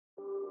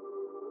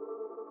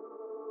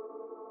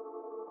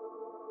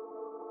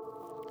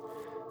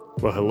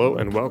Well, hello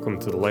and welcome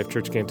to the Life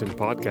Church Canton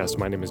podcast.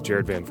 My name is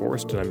Jared Van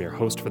Forest, and I'm your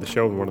host for the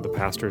show and one of the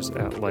pastors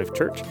at Life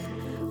Church.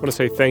 I want to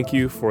say thank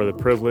you for the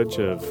privilege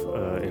of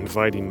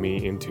inviting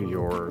me into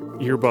your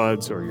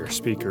earbuds or your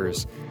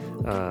speakers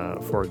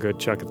for a good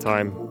chunk of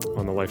time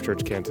on the Life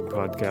Church Canton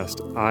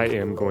podcast. I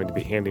am going to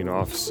be handing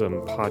off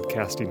some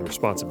podcasting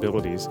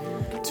responsibilities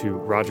to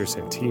Roger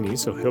Santini,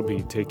 so he'll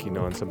be taking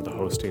on some of the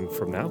hosting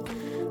from now.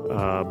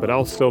 But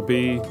I'll still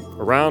be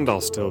around. I'll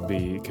still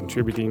be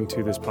contributing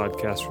to this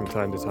podcast from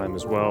time to time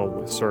as well,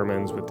 with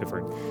sermons, with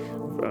different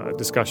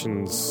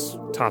discussions,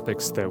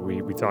 topics that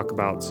we talk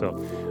about. So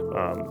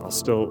I'll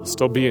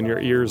still be in your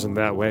ears in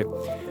that way.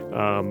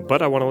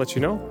 But I want to let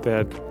you know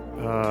that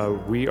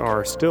we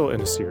are still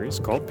in a series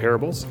called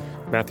Parables,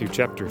 Matthew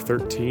chapter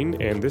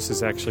 13, and this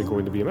is actually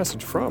going to be a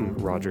message from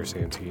Roger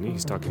Santini.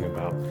 He's talking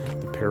about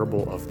the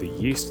parable of the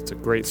yeast. It's a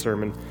great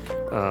sermon,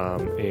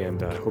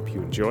 and I hope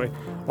you enjoy.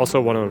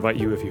 Also want to invite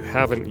you, if you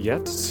haven't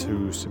yet,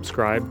 to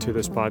subscribe to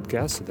this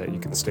podcast so that you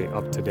can stay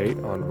up to date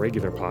on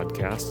regular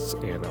podcasts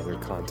and other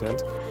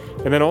content.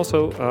 And then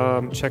also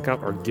check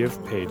out our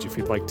Give page if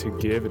you'd like to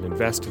give and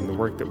invest in the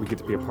work that we get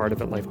to be a part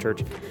of at Life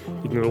Church.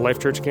 You can go to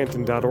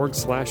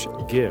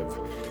lifechurchcanton.org/give,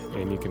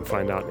 and you can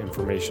find out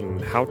information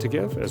how to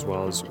give as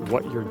well as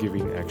what your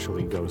giving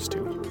actually goes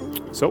to.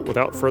 So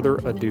without further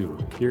ado,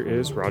 here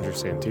is Roger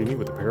Santini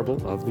with the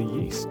parable of the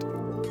yeast.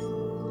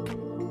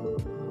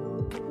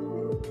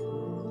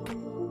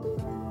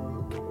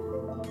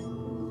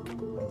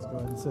 Let's go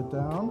ahead and sit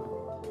down.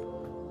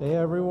 Hey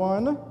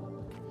everyone,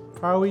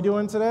 how are we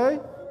doing today?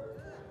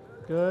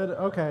 Good.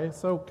 Okay,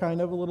 so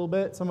kind of a little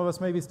bit. Some of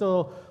us maybe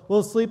still a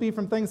little sleepy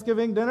from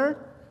Thanksgiving dinner.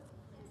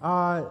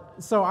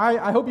 So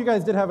I hope you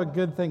guys did have a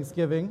good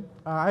Thanksgiving.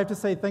 I have to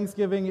say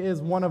Thanksgiving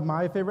is one of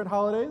my favorite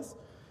holidays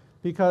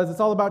because it's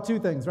all about two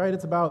things, right?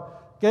 It's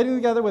about getting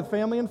together with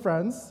family and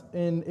friends,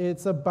 and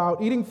it's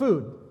about eating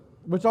food,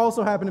 which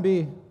also happen to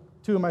be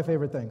two of my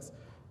favorite things.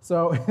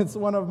 So it's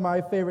one of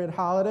my favorite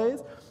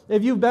holidays.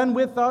 If you've been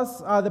with us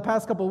the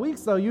past couple of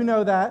weeks, though, you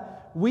know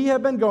that we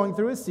have been going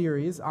through a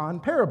series on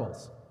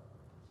parables.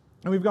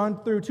 And we've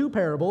gone through two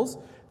parables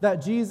that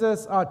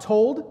Jesus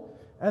told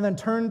and then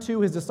turned to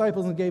his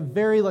disciples and gave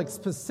very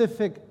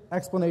specific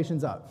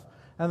explanations of.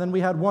 And then we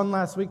had one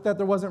last week that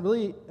there wasn't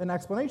really an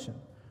explanation.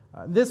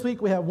 This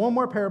week we have one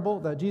more parable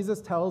that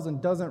Jesus tells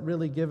and doesn't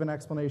really give an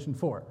explanation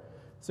for.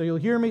 So you'll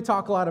hear me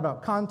talk a lot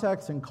about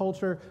context and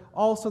culture,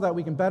 also that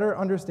we can better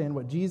understand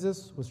what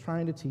Jesus was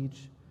trying to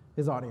teach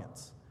his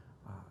audience.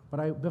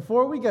 But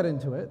before we get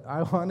into it,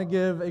 I want to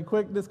give a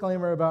quick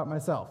disclaimer about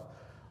myself.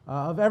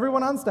 Of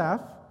everyone on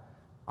staff,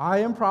 I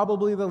am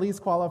probably the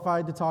least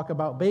qualified to talk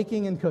about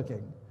baking and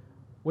cooking,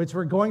 which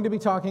we're going to be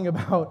talking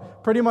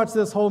about pretty much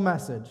this whole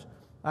message.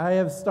 I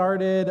have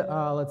started,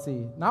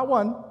 not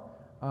one,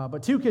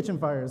 but two kitchen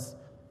fires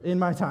in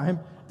my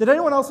time. Did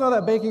anyone else know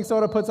that baking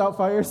soda puts out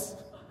fires?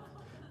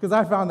 Because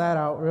I found that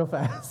out real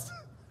fast.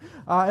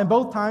 And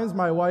both times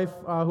my wife,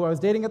 who I was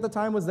dating at the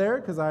time, was there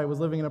because I was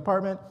living in an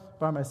apartment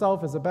by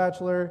myself as a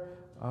bachelor.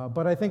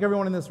 But I think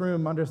everyone in this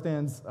room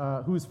understands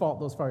whose fault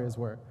those fires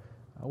were.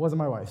 It wasn't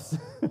my wife's.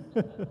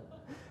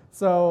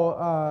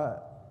 So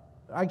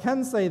I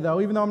can say,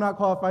 though, even though I'm not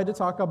qualified to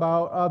talk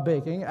about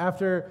baking,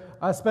 after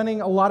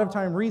spending a lot of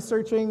time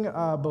researching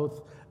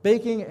both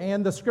baking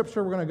and the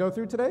scripture we're going to go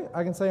through today,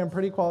 I can say I'm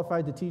pretty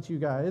qualified to teach you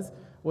guys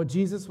what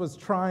Jesus was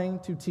trying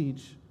to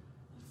teach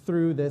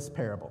through this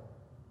parable.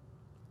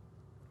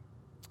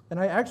 And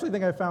I actually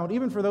think I found,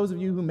 even for those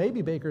of you who may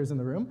be bakers in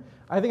the room,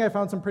 I think I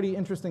found some pretty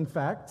interesting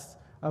facts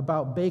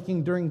about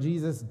baking during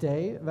Jesus'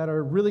 day that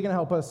are really going to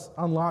help us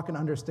unlock and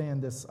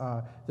understand this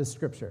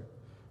scripture.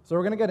 So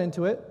we're going to get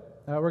into it.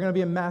 We're going to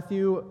be in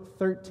Matthew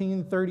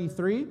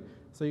 13:33,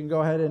 so you can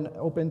go ahead and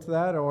open to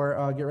that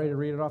or get ready to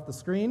read it off the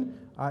screen.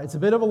 It's a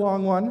bit of a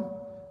long one.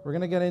 We're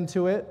going to get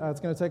into it. It's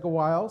going to take a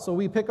while. So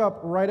we pick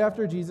up right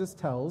after Jesus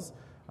tells,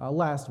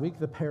 last week,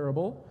 the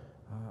parable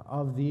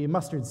of the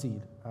mustard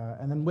seed.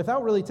 And then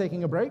without really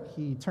taking a break,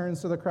 he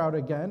turns to the crowd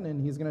again,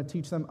 and he's going to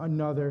teach them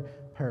another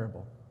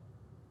parable.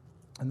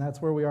 And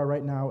that's where we are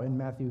right now in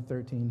Matthew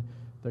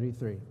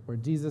 13:33, where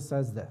Jesus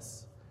says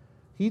this.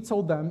 He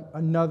told them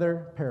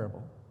another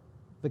parable.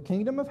 The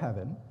kingdom of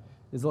heaven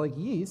is like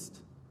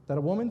yeast that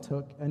a woman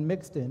took and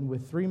mixed in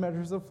with 3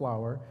 measures of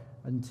flour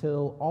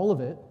until all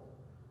of it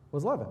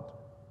was leavened.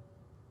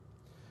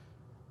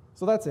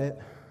 So that's it.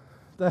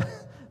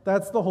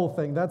 That's the whole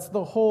thing. That's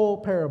the whole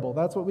parable.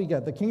 That's what we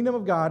get. The kingdom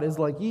of God is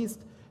like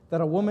yeast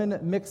that a woman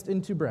mixed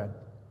into bread.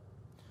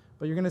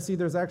 But you're going to see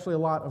there's actually a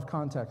lot of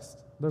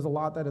context. There's a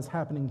lot that is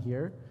happening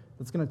here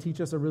that's going to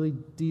teach us a really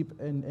deep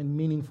and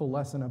meaningful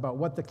lesson about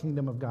what the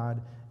kingdom of God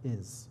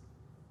is.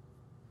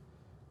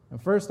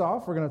 And first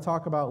off, we're going to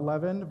talk about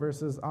leavened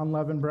versus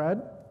unleavened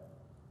bread.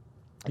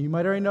 You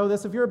might already know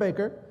this if you're a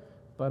baker,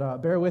 but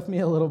bear with me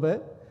a little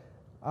bit.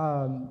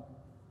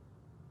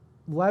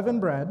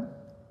 Leavened bread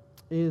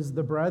is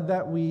the bread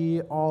that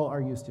we all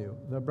are used to,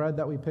 the bread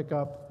that we pick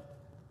up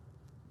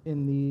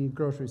in the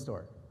grocery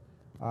store.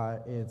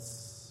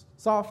 It's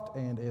soft,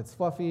 and it's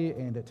fluffy,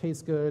 and it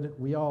tastes good.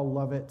 We all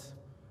love it.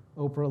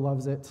 Oprah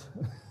loves it.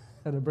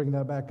 Had to bring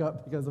that back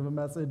up because of a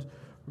message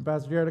from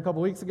Pastor Jared a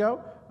couple weeks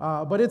ago.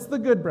 But it's the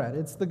good bread.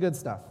 It's the good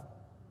stuff.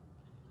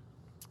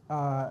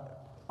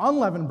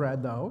 Unleavened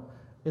bread, though,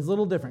 is a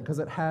little different because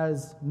it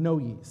has no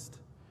yeast.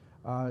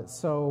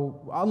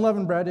 So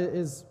unleavened bread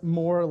is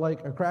more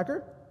like a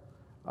cracker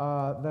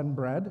than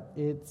bread.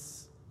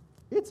 It's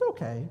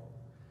okay.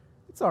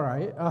 It's all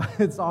right.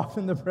 It's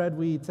often the bread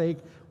we take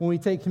when we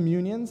take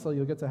communion, so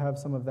you'll get to have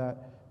some of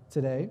that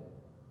today.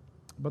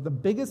 But the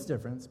biggest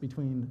difference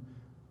between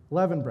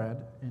leavened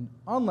bread and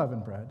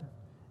unleavened bread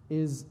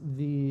is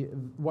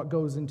what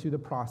goes into the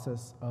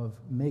process of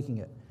making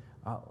it.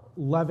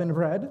 Leavened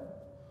bread,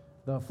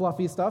 the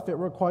fluffy stuff, it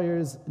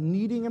requires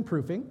kneading and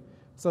proofing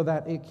so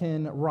that it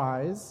can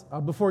rise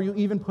before you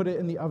even put it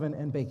in the oven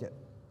and bake it.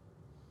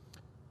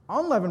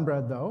 Unleavened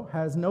bread, though,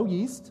 has no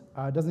yeast,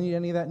 doesn't need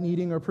any of that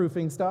kneading or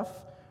proofing stuff,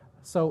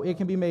 so it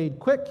can be made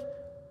quick,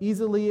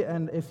 easily,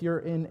 and if you're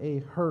in a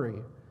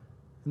hurry.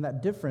 And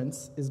that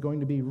difference is going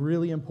to be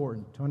really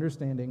important to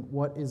understanding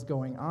what is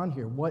going on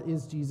here. What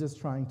is Jesus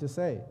trying to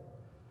say?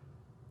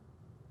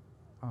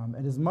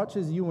 And as much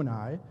as you and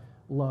I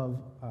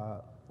love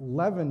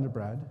leavened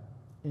bread,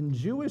 in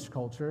Jewish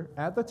culture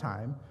at the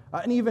time,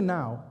 and even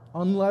now,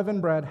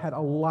 unleavened bread had a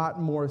lot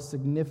more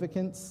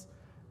significance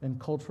and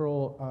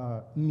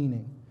cultural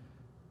meaning.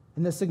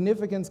 And the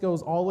significance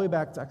goes all the way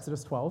back to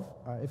Exodus 12.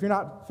 If you're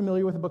not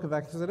familiar with the book of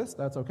Exodus,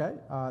 that's okay.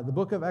 The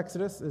book of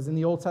Exodus is in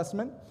the Old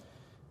Testament.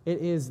 It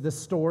is the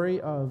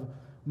story of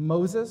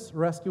Moses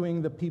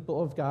rescuing the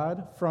people of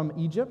God from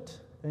Egypt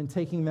and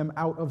taking them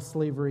out of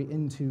slavery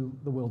into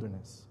the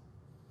wilderness.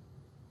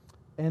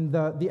 And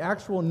the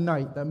actual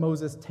night that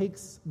Moses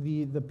takes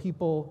the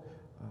people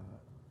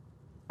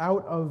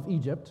out of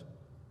Egypt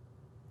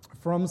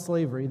from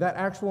slavery, that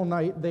actual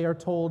night they are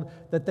told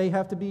that they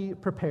have to be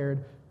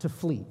prepared to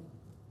flee.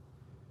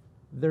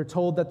 They're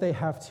told that they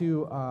have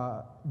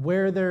to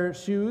wear their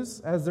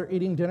shoes as they're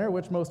eating dinner,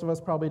 which most of us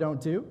probably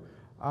don't do.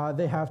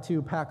 They have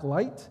to pack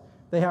light.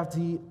 They have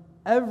to eat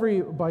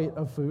every bite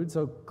of food,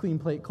 so Clean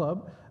Plate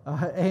Club.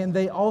 And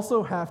they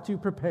also have to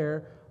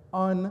prepare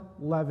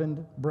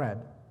unleavened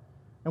bread.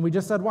 And we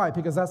just said why,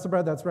 because that's the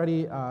bread that's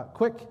ready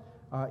quick,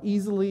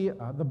 easily,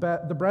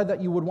 the bread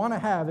that you would want to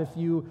have if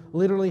you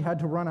literally had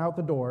to run out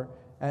the door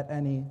at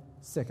any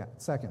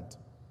second.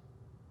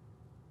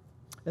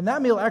 And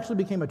that meal actually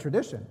became a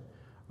tradition.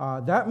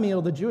 That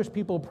meal the Jewish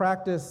people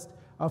practiced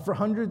for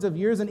hundreds of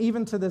years and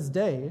even to this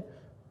day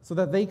so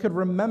that they could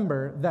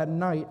remember that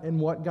night and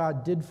what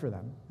God did for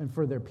them and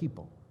for their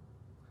people.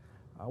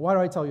 Why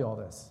do I tell you all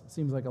this? It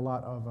seems like a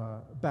lot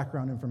of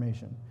background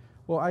information.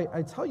 Well,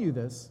 I tell you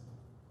this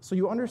so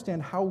you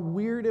understand how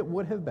weird it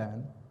would have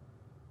been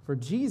for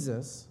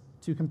Jesus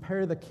to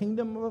compare the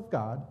kingdom of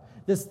God,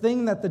 this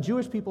thing that the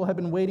Jewish people had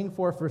been waiting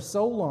for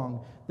so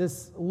long,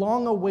 this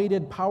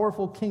long-awaited,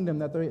 powerful kingdom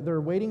that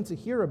they're waiting to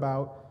hear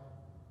about,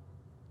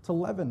 to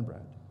leavened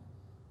bread.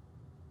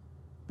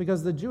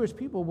 Because the Jewish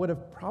people would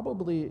have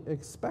probably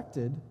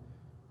expected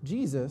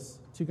Jesus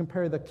to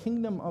compare the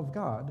kingdom of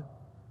God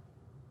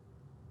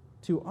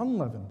to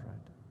unleavened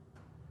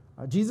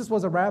bread. Jesus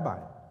was a rabbi,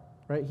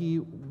 right? He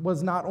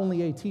was not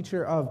only a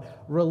teacher of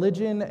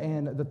religion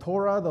and the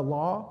Torah, the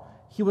law,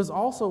 he was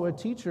also a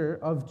teacher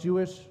of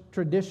Jewish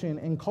tradition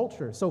and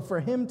culture. So for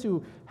him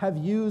to have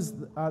used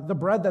the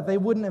bread that they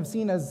wouldn't have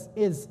seen as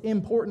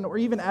important or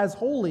even as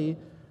holy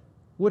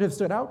would have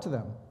stood out to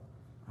them.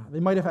 They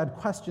might have had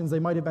questions. They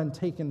might have been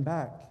taken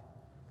back.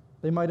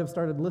 They might have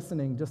started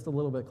listening just a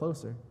little bit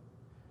closer.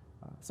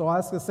 So I'll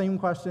ask the same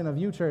question of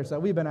you, church,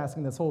 that we've been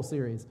asking this whole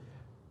series.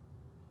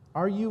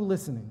 Are you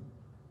listening?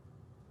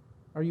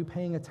 Are you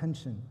paying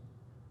attention?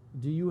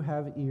 Do you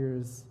have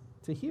ears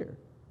to hear?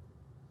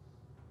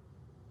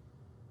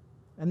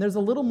 And there's a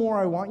little more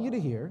I want you to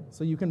hear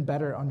so you can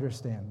better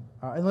understand.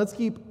 And let's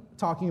keep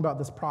talking about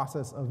this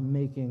process of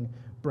making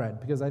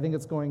bread, because I think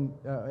it's going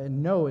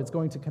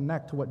to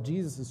connect to what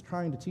Jesus is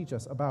trying to teach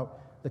us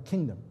about the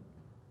kingdom.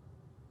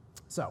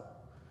 So,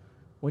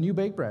 when you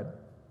bake bread,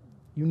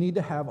 you need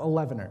to have a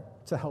leavener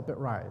to help it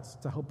rise,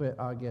 to help it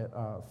get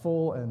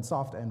full and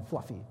soft and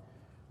fluffy.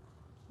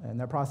 And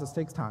that process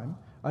takes time.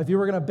 If you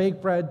were going to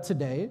bake bread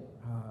today,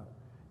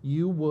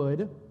 you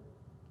would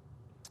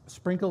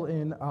sprinkle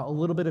in a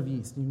little bit of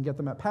yeast. You can get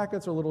them at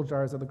packets or little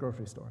jars at the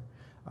grocery store.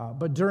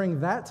 But during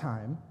that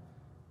time,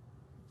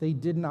 they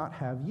did not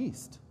have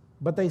yeast,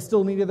 but they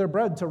still needed their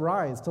bread to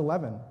rise, to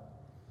leaven.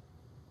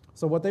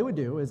 So what they would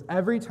do is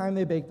every time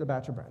they baked a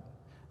batch of bread,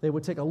 they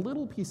would take a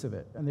little piece of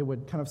it and they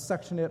would kind of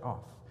section it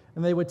off.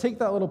 And they would take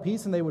that little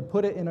piece and they would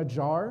put it in a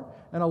jar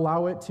and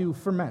allow it to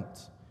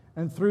ferment.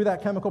 And through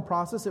that chemical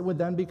process, it would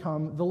then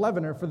become the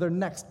leavener for their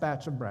next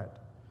batch of bread.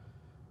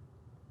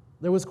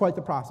 There was quite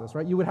the process,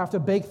 right? You would have to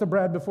bake the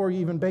bread before you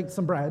even baked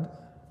some bread.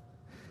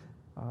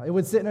 It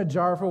would sit in a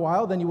jar for a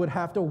while. Then you would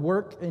have to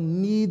work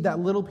and knead that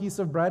little piece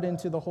of bread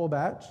into the whole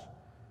batch.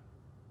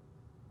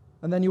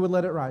 And then you would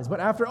let it rise. But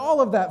after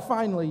all of that,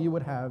 finally, you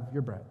would have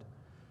your bread.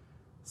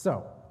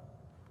 So,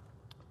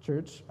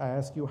 church, I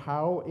ask you,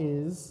 how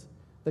is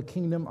the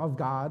kingdom of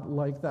God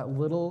like that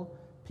little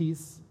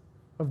piece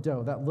of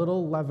dough, that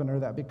little leavener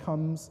that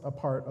becomes a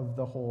part of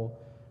the whole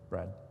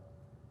bread?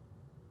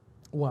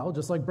 Well,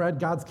 just like bread,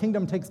 God's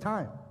kingdom takes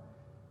time.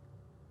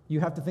 You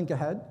have to think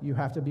ahead. You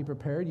have to be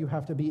prepared. You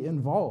have to be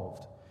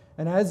involved.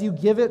 And as you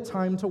give it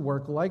time to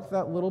work, like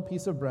that little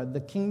piece of bread,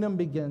 the kingdom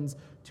begins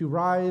to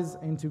rise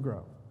and to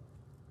grow.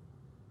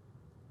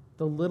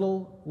 The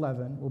little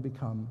leaven will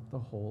become the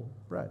whole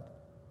bread.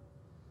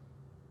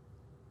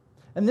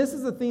 And this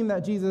is the theme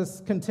that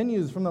Jesus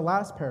continues from the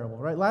last parable,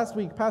 right? Last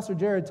week, Pastor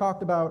Jared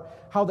talked about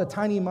how the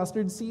tiny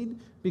mustard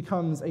seed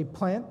becomes a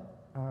plant,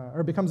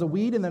 or becomes a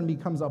weed, and then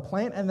becomes a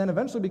plant, and then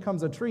eventually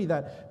becomes a tree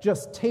that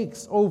just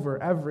takes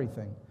over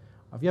everything.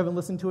 If you haven't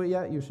listened to it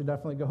yet, you should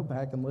definitely go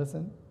back and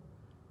listen.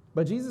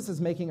 But Jesus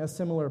is making a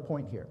similar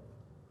point here.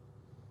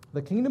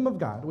 The kingdom of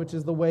God, which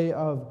is the way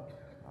of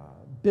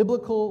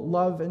biblical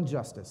love and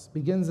justice,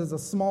 begins as a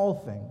small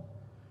thing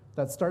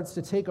that starts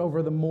to take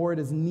over the more it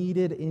is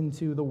needed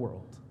into the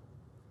world.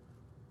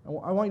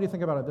 I want you to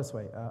think about it this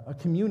way. A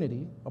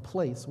community, a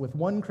place with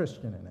one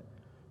Christian in it,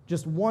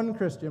 just one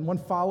Christian, one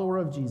follower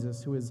of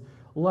Jesus who is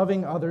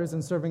loving others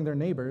and serving their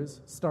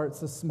neighbors,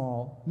 starts a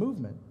small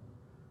movement.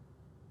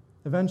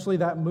 Eventually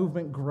that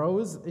movement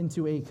grows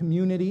into a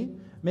community,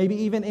 maybe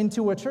even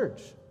into a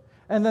church.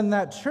 And then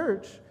that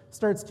church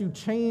starts to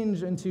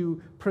change and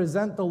to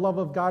present the love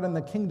of God and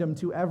the kingdom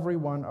to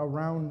everyone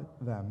around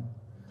them.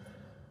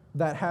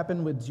 That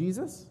happened with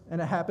Jesus,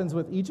 and it happens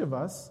with each of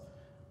us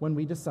when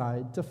we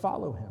decide to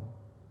follow him.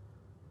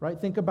 Right?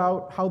 Think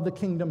about how the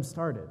kingdom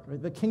started.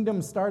 Right? The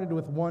kingdom started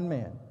with one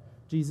man,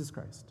 Jesus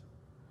Christ.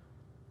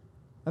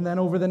 And then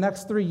over the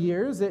next 3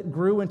 years, it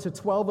grew into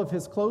 12 of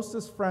his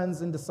closest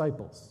friends and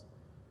disciples.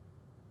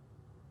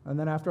 And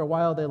then after a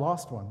while, they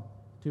lost one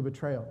to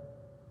betrayal.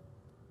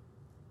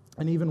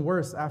 And even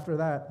worse, after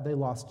that, they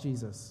lost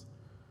Jesus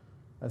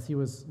as he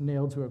was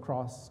nailed to a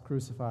cross,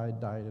 crucified,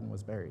 died, and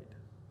was buried.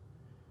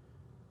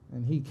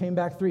 And he came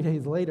back 3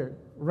 days later,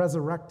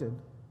 resurrected,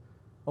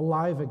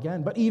 alive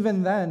again. But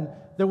even then,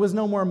 there was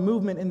no more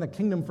movement in the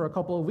kingdom for a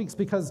couple of weeks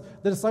because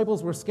the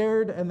disciples were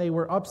scared and they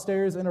were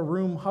upstairs in a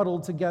room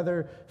huddled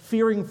together,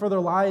 fearing for their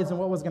lives and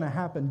what was going to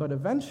happen. But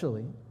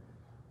eventually,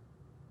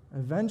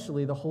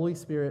 the Holy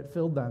Spirit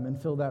filled them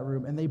and filled that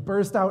room. And they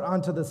burst out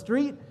onto the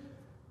street,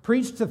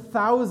 preached to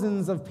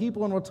thousands of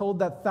people, and were told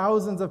that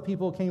thousands of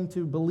people came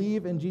to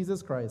believe in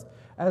Jesus Christ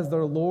as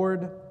their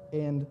Lord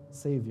and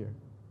Savior.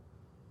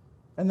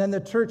 And then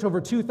the church over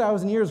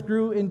 2,000 years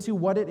grew into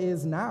what it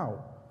is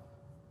now.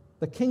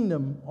 The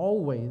kingdom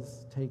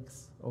always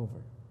takes over.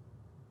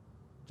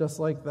 Just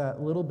like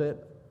that little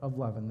bit of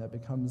leaven that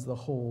becomes the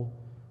whole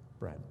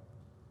bread.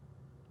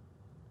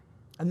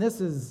 And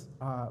this is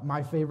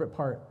my favorite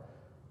part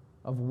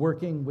of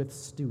working with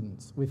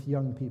students, with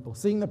young people,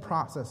 seeing the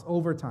process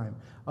over time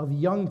of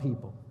young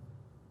people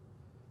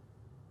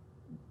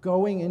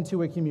going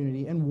into a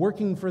community and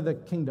working for the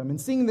kingdom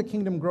and seeing the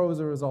kingdom grow as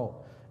a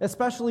result,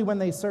 especially when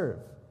they serve.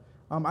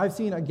 I've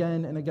seen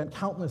again and again,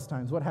 countless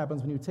times, what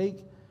happens when you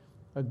take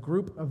a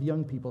group of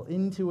young people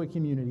into a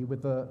community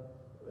with the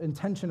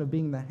intention of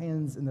being the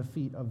hands and the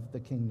feet of the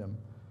kingdom.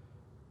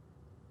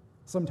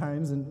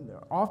 Sometimes, and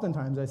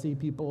oftentimes, I see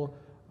people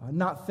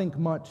not think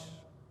much.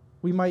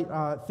 We might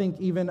think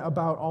even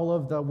about all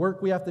of the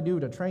work we have to do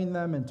to train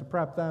them and to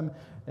prep them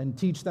and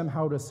teach them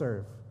how to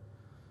serve.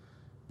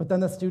 But then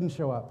the students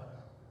show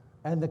up,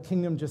 and the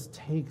kingdom just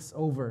takes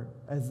over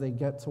as they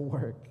get to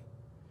work.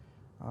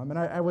 And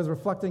I was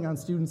reflecting on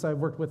students I've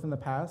worked with in the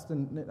past,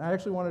 and I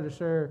actually wanted to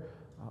share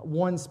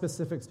one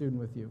specific student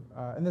with you.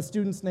 And the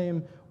student's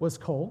name was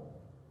Cole.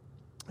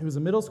 He was a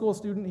middle school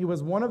student. He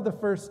was one of the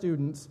first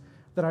students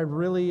that I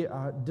really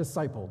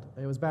discipled.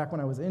 It was back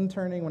when I was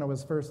interning, when I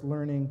was first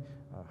learning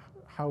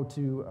how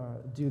to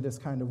do this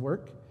kind of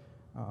work.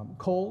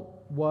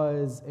 Cole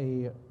was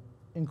an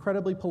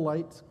incredibly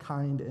polite,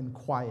 kind, and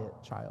quiet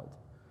child.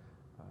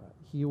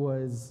 He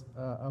was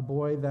a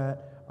boy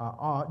that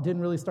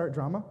didn't really start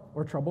drama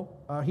or trouble.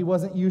 He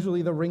wasn't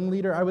usually the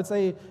ringleader. I would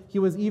say he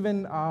was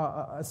even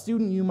a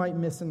student you might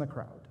miss in the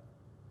crowd.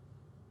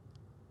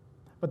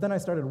 But then I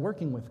started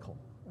working with Cole,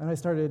 and I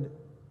started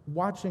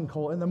watching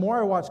Cole. And the more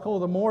I watched Cole,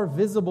 the more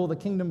visible the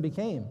kingdom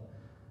became.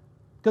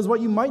 Because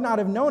what you might not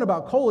have known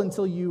about Cole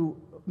until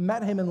you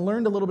met him and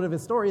learned a little bit of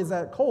his story is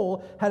that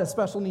Cole had a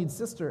special needs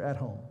sister at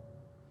home.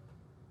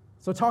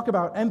 So talk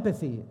about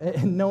empathy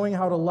and knowing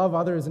how to love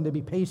others and to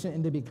be patient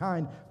and to be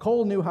kind.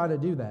 Cole knew how to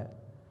do that.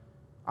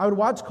 I would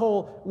watch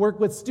Cole work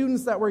with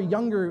students that were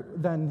younger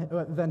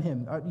than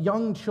him,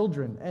 young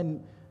children,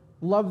 and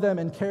love them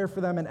and care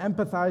for them and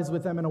empathize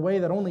with them in a way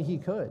that only he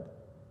could.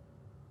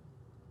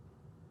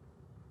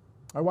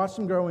 I watched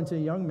him grow into a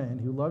young man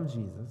who loved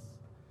Jesus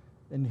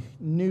and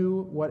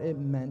knew what it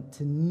meant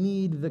to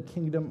need the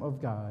kingdom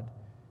of God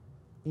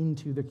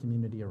into the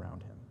community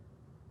around him.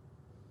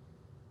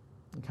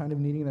 The kind of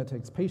needing that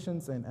takes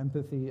patience and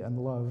empathy and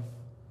love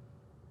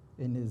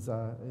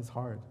is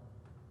hard.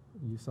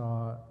 You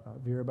saw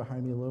Vera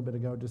behind me a little bit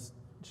ago just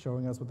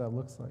showing us what that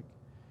looks like.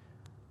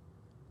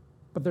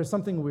 But there's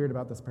something weird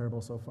about this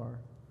parable so far.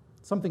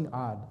 Something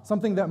odd.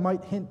 Something that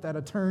might hint that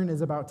a turn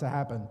is about to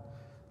happen.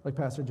 like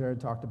Pastor Jared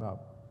talked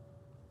about.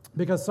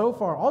 Because so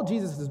far, all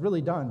Jesus has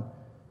really done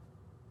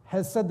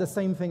has said the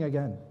same thing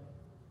again.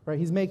 Right?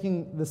 He's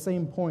making the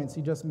same points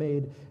he just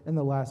made in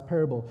the last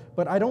parable.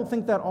 But I don't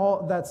think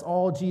that's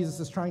all Jesus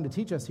is trying to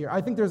teach us here.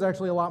 I think there's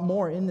actually a lot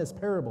more in this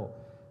parable.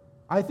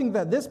 I think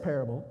that this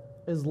parable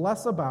is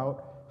less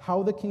about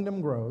how the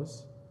kingdom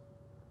grows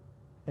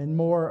and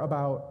more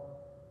about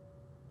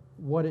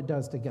what it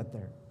does to get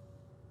there.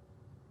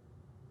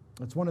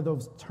 It's one of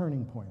those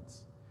turning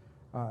points.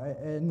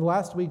 And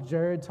last week,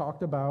 Jared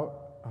talked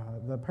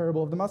about the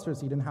parable of the mustard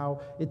seed and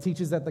how it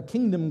teaches that the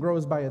kingdom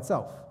grows by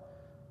itself,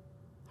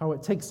 how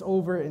it takes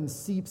over and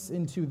seeps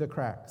into the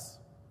cracks.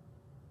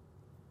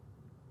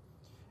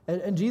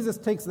 And Jesus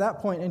takes that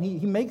point and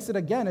he makes it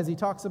again as he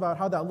talks about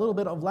how that little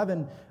bit of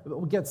leaven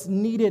gets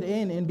kneaded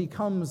in and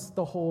becomes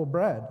the whole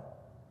bread.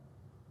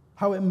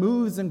 How it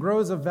moves and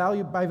grows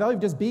by value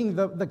of just being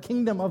the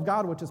kingdom of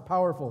God, which is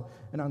powerful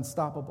and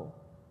unstoppable.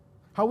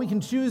 How we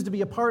can choose to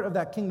be a part of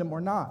that kingdom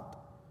or not.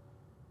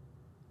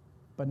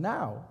 But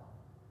now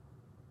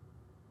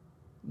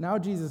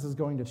Jesus is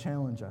going to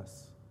challenge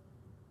us.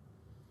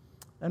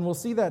 And we'll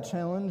see that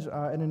challenge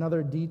in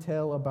another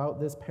detail about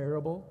this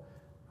parable.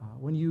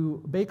 When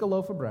you bake a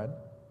loaf of bread,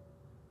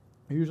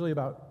 you usually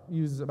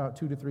use about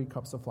 2 to 3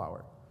 cups of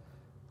flour.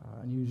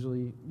 And you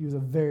usually use a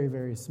very,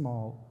 very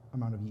small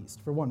amount of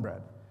yeast for one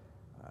bread.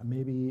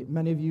 Maybe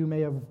many of you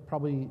may have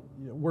probably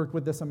worked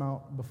with this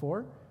amount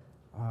before.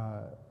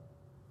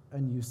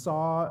 And you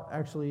saw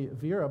actually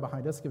Vera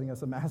behind us giving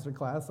us a master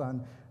class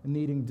on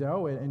kneading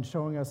dough and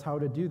showing us how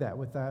to do that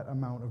with that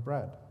amount of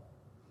bread.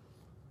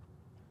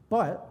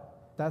 But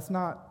that's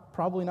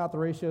probably not the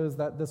ratios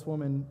that this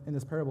woman in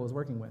this parable is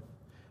working with.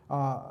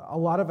 A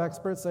lot of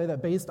experts say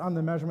that based on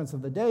the measurements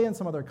of the day and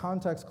some other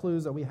context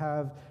clues that we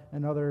have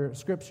in other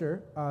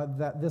scripture,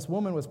 that this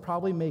woman was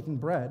probably making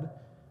bread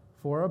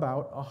for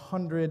about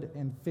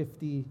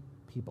 150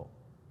 people.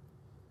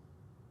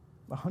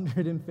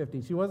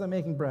 150. She wasn't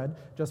making bread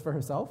just for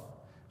herself.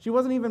 She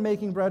wasn't even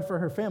making bread for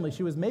her family.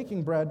 She was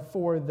making bread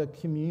for the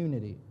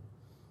community.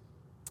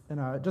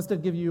 And just to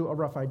give you a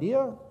rough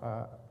idea,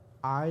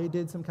 I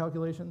did some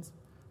calculations.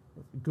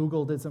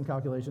 Google did some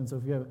calculations, so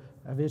if you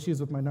have issues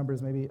with my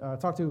numbers, maybe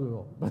talk to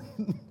Google.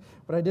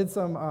 But I did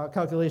some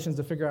calculations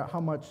to figure out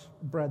how much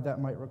bread that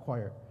might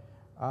require.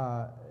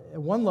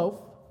 One loaf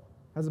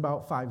has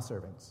about 5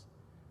 servings.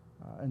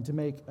 And to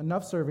make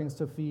enough servings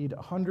to feed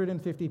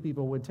 150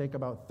 people would take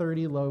about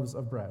 30 loaves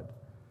of bread.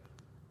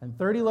 And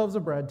 30 loaves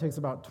of bread takes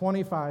about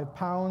 25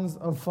 pounds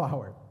of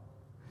flour.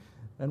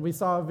 And we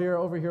saw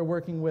Vera over here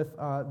working with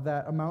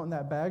that amount in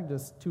that bag,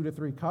 just 2 to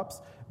 3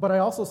 cups. But I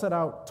also set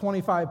out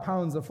 25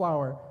 pounds of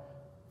flour.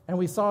 And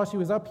we saw she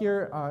was up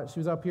here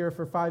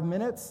for 5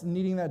 minutes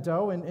kneading that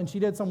dough. And she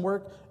did some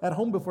work at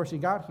home before she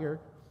got here.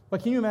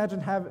 But can you imagine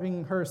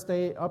having her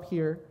stay up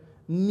here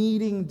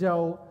kneading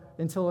dough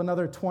until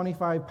another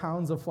 25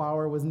 pounds of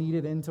flour was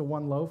kneaded into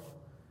one loaf?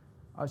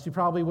 She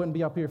probably wouldn't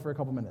be up here for a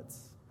couple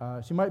minutes.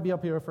 She might be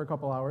up here for a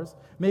couple hours,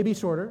 maybe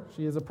shorter.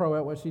 She is a pro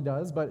at what she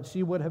does, but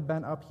she would have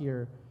been up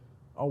here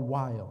a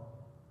while.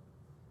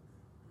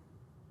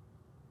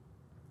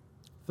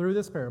 Through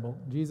this parable,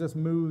 Jesus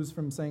moves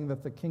from saying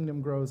that the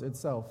kingdom grows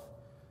itself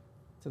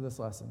to this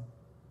lesson.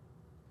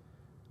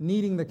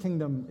 Kneading the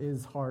kingdom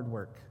is hard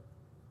work.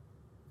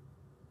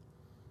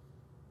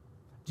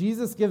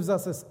 Jesus gives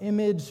us this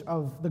image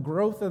of the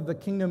growth of the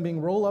kingdom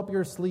being roll up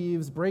your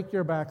sleeves, break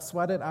your back,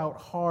 sweat it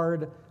out,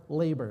 hard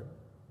labor.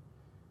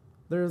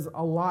 There's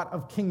a lot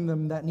of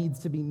kingdom that needs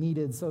to be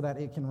kneaded so that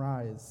it can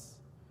rise.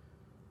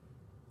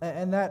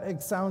 And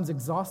that sounds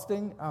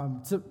exhausting.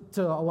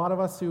 To a lot of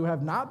us who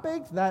have not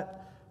baked,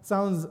 that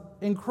sounds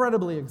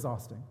incredibly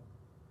exhausting.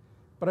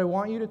 But I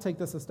want you to take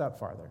this a step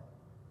farther.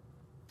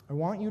 I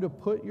want you to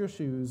put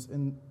yourself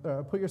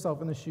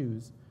in the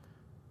shoes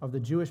of the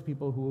Jewish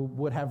people who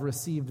would have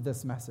received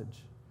this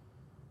message.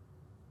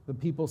 The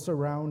people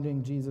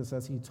surrounding Jesus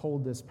as he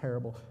told this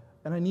parable.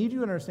 And I need you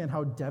to understand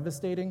how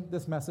devastating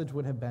this message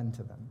would have been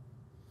to them.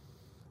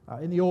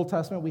 In the Old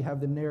Testament, we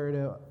have the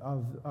narrative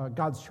of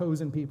God's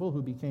chosen people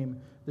who became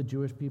the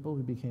Jewish people,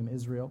 who became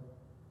Israel.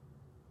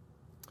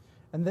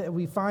 And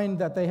we find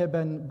that they had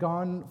been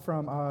gone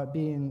from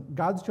being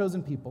God's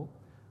chosen people,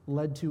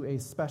 led to a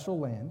special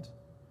land,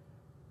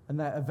 and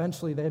that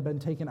eventually they had been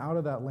taken out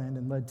of that land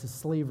and led to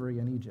slavery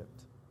in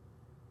Egypt.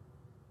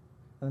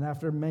 And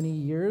after many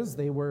years,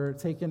 they were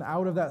taken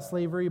out of that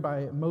slavery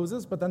by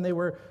Moses, but then they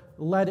were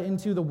led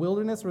into the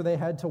wilderness where they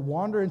had to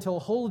wander until a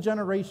whole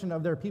generation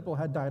of their people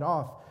had died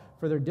off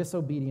for their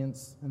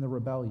disobedience and the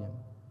rebellion.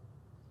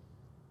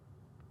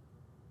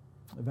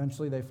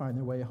 Eventually, they find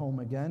their way home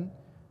again,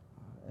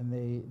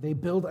 and they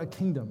build a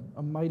kingdom,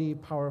 a mighty,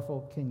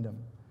 powerful kingdom.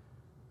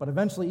 But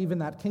eventually, even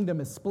that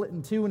kingdom is split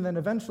in two and then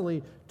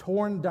eventually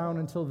torn down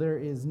until there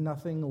is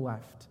nothing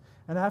left.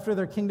 And after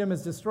their kingdom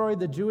is destroyed,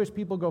 the Jewish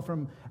people go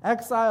from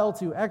exile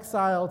to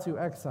exile to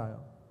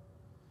exile.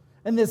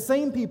 And this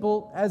same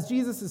people, as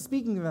Jesus is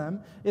speaking to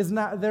them,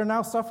 they're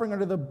now suffering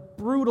under the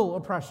brutal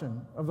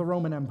oppression of the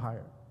Roman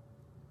Empire.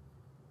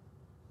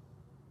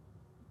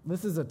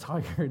 This is a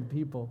tired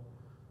people.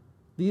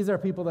 These are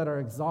people that are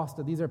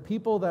exhausted. These are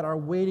people that are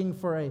waiting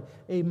for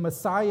a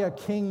Messiah,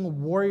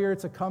 king, warrior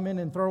to come in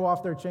and throw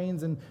off their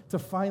chains and to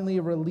finally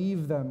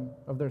relieve them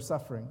of their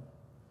suffering.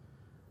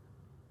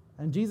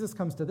 And Jesus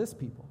comes to this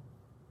people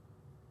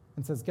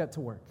and says, get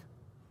to work.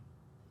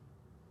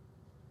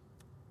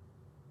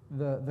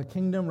 The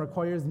kingdom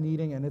requires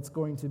kneading, and it's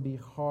going to be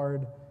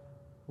hard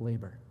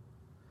labor.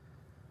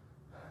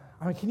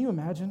 I mean, can you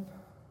imagine?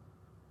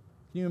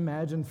 Can you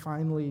imagine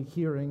finally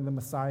hearing the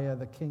Messiah,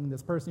 the King,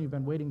 this person you've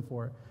been waiting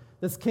for,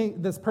 this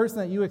king, this person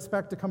that you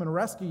expect to come and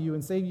rescue you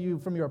and save you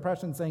from your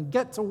oppression, saying,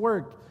 get to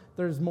work.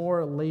 There's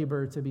more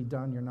labor to be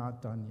done. You're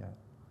not done yet.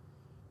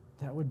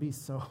 That would be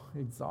so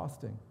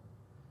exhausting.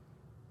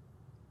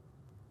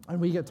 And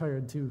we get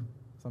tired too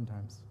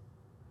sometimes.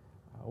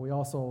 We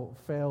also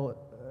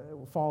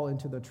fall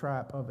into the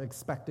trap of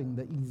expecting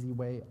the easy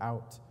way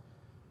out.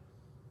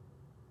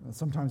 And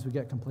sometimes we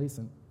get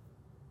complacent.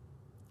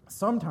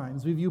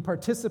 Sometimes we view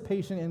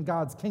participation in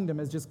God's kingdom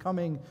as just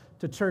coming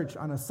to church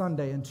on a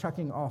Sunday and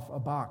checking off a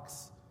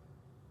box.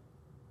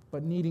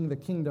 But needing the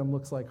kingdom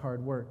looks like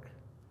hard work.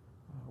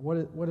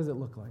 What does it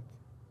look like?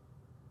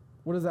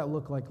 What does that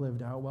look like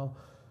lived out? Well,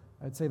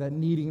 I'd say that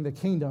needing the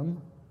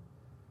kingdom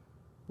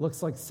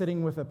looks like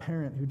sitting with a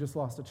parent who just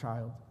lost a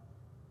child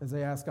as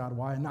they ask God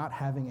why, and not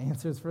having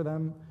answers for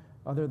them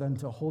other than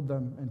to hold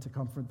them and to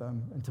comfort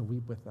them and to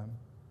weep with them.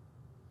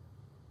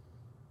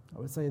 I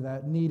would say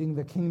that needing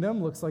the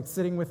kingdom looks like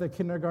sitting with a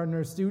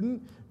kindergartner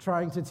student,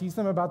 trying to teach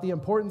them about the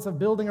importance of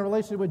building a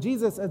relationship with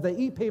Jesus as they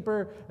eat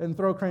paper and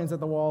throw crayons at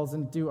the walls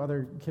and do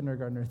other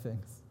kindergartner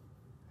things.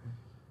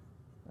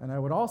 And I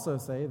would also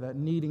say that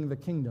needing the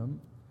kingdom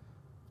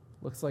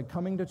looks like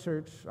coming to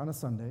church on a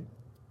Sunday,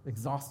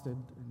 exhausted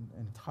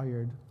and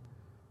tired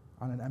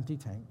on an empty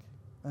tank,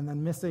 and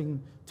then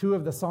missing 2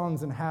 of the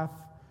songs and half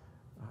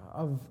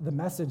of the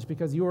message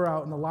because you were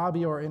out in the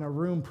lobby or in a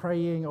room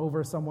praying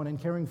over someone and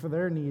caring for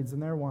their needs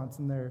and their wants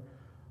and their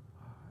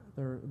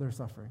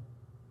suffering.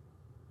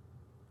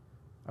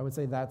 I would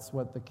say that's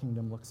what the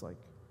kingdom looks like.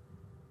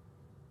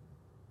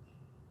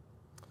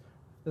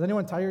 Is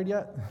anyone tired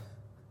yet?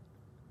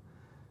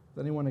 Is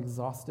anyone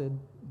exhausted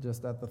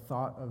just at the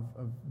thought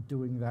of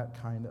doing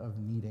that kind of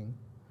needing?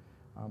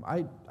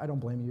 I don't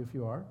blame you if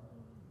you are.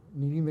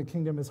 Needing the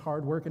kingdom is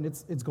hard work, and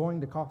it's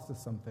going to cost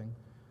us something.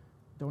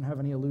 Don't have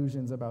any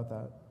illusions about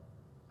that.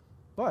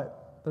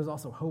 But there's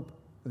also hope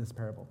in this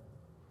parable.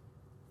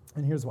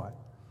 And here's why.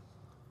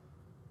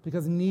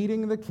 Because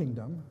needing the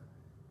kingdom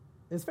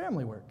is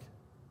family work.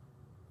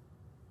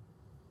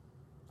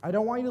 I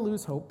don't want you to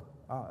lose hope.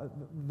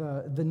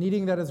 The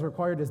needing that is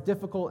required is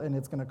difficult, and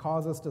it's going to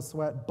cause us to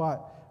sweat,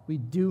 but we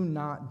do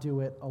not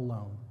do it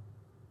alone.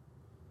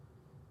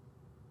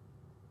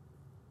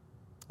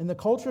 In the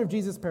culture of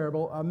Jesus'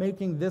 parable,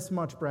 making this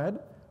much bread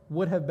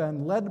would have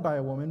been led by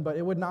a woman, but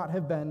it would not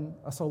have been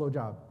a solo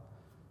job.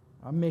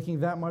 Making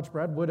that much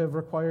bread would have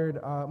required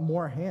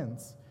more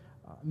hands,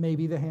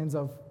 maybe the hands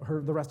of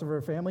the rest of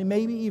her family,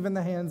 maybe even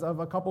the hands of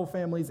a couple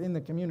families in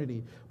the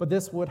community. But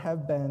this would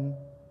have been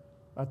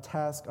a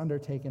task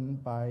undertaken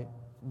by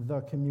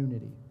the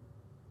community.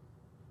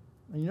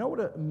 And you know what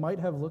it might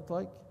have looked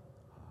like?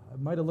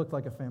 It might have looked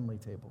like a family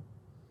table.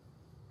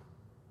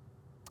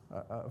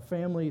 A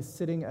family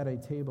sitting at a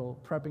table,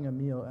 prepping a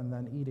meal, and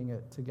then eating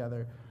it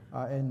together.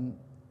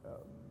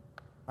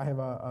 I have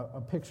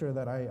a picture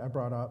that I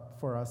brought up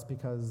for us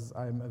because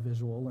I'm a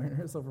visual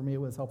learner, so for me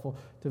it was helpful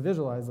to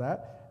visualize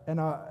that.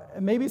 And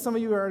maybe some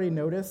of you already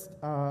noticed,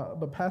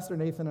 but Pastor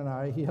Nathan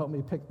and he helped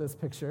me pick this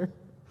picture.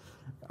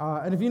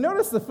 And if you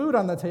notice the food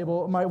on the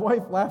table, my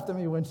wife laughed at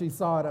me when she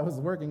saw it. I was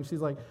working.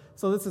 She's like,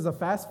 so this is a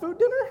fast food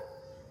dinner?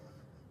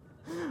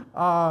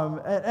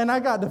 And I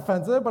got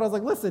defensive, but I was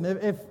like, listen,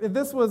 if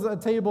this was a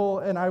table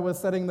and I was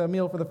setting the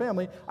meal for the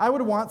family, I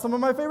would want some of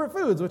my favorite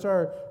foods, which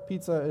are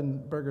pizza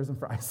and burgers and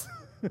fries.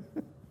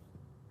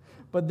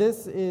 But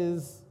this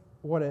is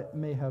what it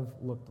may have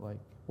looked like,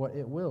 what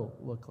it will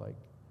look like.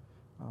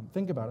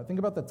 Think about it. Think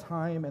about the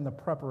time and the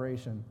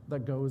preparation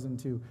that goes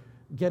into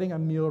getting a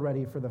meal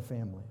ready for the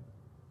family.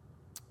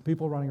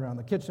 People running around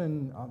the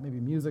kitchen, maybe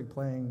music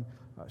playing,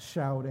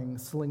 shouting,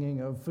 slinging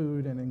of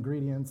food and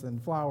ingredients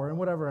and flour and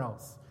whatever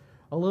else.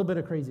 A little bit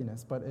of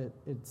craziness, but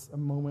it's a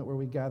moment where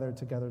we gather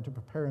together to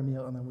prepare a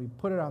meal, and then we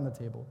put it on the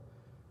table,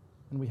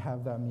 and we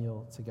have that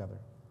meal together.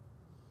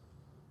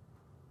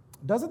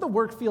 Doesn't the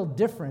work feel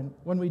different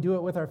when we do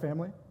it with our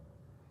family?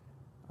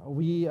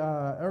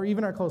 Or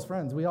even our close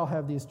friends. We all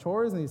have these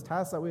chores and these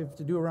tasks that we have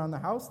to do around the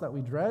house that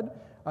we dread.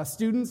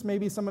 Students,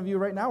 maybe some of you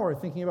right now are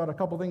thinking about a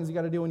couple things you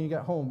got to do when you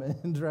get home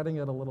and dreading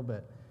it a little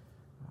bit.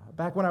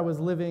 Back when I was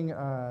living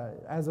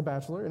as a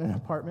bachelor in an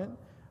apartment,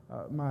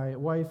 my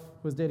wife,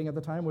 who was dating at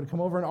the time, would come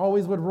over and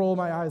always would roll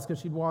my eyes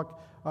because she'd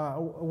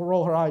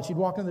roll her eyes. She'd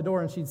walk in the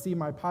door and she'd see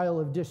my pile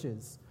of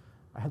dishes.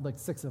 I had like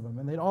 6 of them,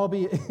 and they'd all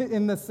be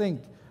in the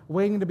sink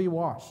waiting to be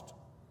washed.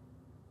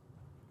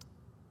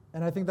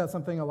 And I think that's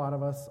something a lot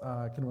of us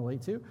can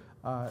relate to.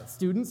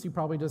 Students, you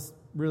probably just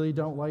really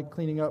don't like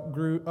cleaning up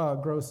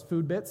gross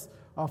food bits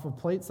off of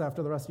plates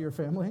after the rest of your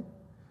family.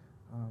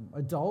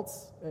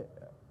 Adults,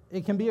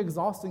 it can be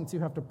exhausting to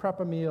have to prep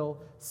a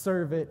meal,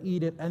 serve it,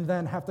 eat it, and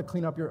then have to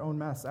clean up your own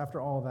mess after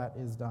all that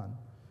is done.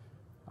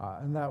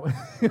 And that was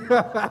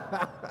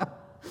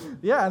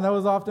yeah, and that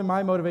was often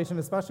my motivation,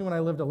 especially when I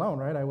lived alone,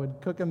 right? I would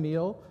cook a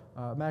meal,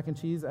 mac and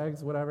cheese,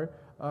 eggs, whatever,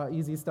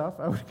 easy stuff.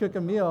 I would cook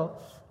a meal,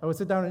 I would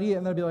sit down and eat it,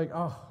 and then I'd be like,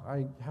 oh,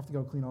 I have to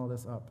go clean all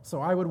this up. So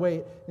I would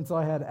wait until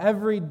I had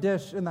every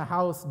dish in the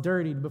house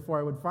dirtied before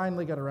I would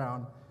finally get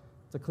around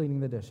to cleaning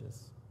the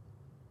dishes.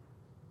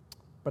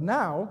 But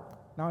now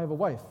I have a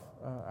wife.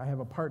 I have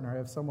a partner. I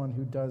have someone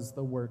who does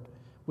the work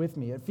with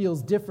me. It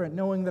feels different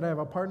knowing that I have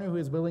a partner who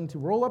is willing to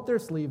roll up their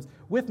sleeves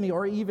with me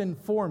or even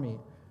for me.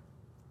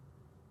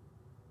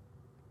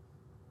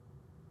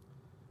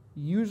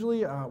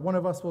 Usually one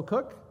of us will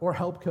cook or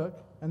help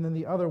cook, and then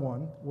the other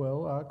one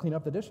will clean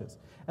up the dishes.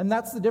 And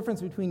that's the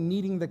difference between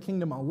needing the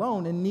kingdom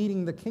alone and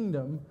needing the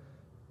kingdom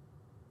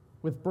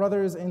with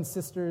brothers and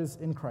sisters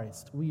in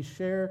Christ. We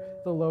share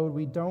the load.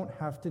 We don't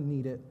have to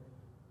need it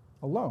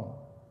alone.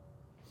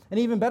 And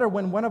even better,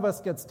 when one of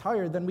us gets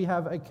tired, then we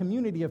have a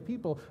community of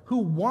people who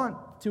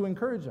want to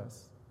encourage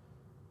us,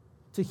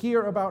 to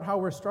hear about how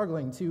we're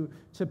struggling,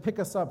 to pick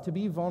us up, to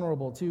be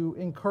vulnerable, to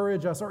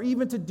encourage us, or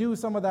even to do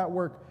some of that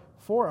work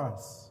for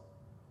us.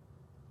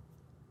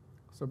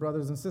 So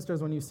brothers and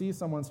sisters, when you see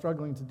someone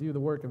struggling to do the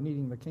work of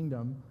needing the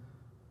kingdom,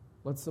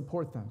 let's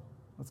support them.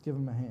 Let's give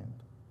them a hand.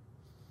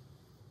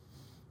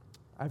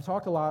 I've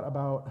talked a lot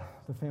about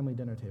the family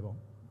dinner table.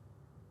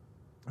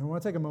 I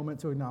want to take a moment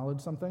to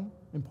acknowledge something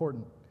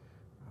important.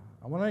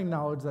 I want to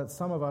acknowledge that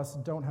some of us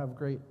don't have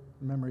great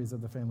memories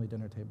of the family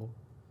dinner table.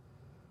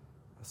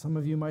 Some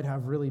of you might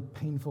have really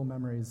painful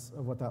memories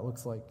of what that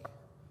looks like.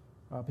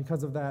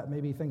 Because of that,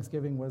 maybe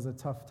Thanksgiving was a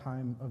tough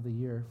time of the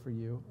year for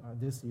you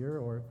this year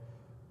or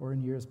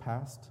in years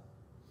past.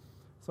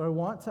 So I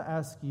want to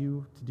ask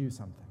you to do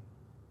something.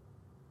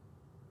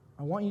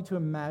 I want you to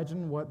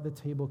imagine what the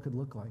table could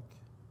look like.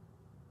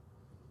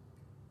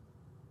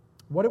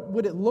 What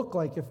would it look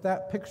like if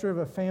that picture of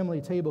a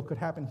family table could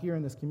happen here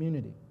in this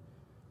community?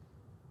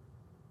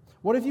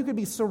 What if you could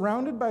be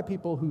surrounded by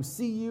people who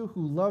see you,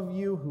 who love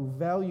you, who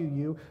value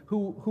you,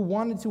 who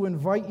wanted to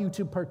invite you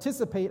to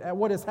participate at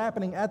what is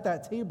happening at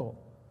that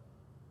table?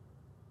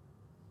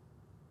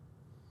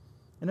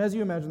 And as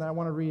you imagine that, I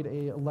want to read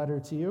a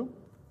letter to you.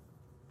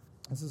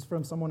 This is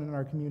from someone in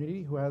our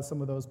community who has some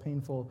of those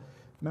painful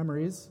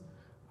memories.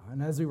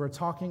 And as we were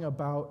talking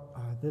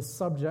about this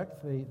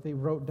subject, they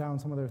wrote down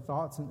some of their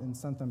thoughts and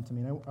sent them to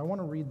me. And I want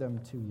to read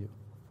them to you.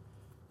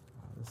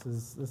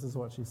 This is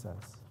what she says.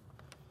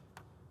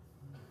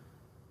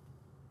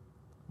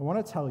 I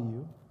want to tell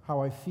you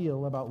how I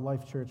feel about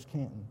Life Church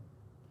Canton.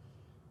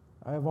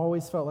 I have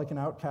always felt like an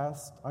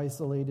outcast,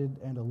 isolated,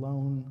 and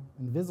alone,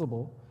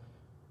 invisible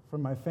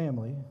from my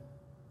family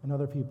and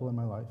other people in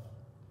my life.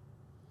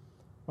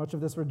 Much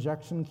of this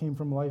rejection came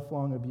from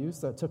lifelong abuse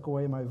that took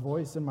away my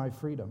voice and my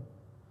freedom.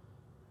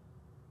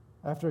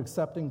 After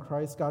accepting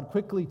Christ, God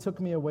quickly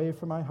took me away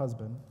from my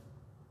husband,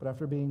 but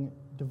after being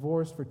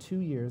divorced for 2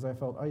 years, I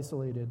felt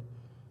isolated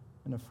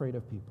and afraid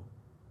of people.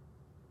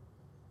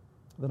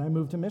 Then I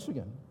moved to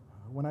Michigan.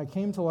 When I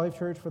came to Life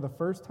Church for the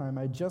first time,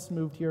 I just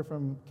moved here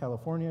from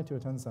California to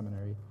attend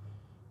seminary.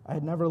 I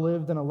had never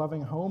lived in a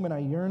loving home, and I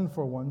yearned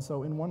for one,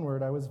 so in one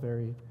word, I was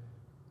very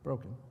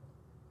broken.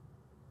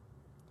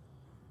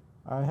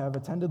 I have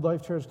attended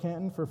Life Church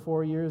Canton for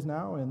 4 years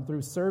now, and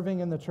through serving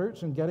in the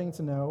church and getting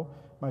to know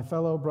my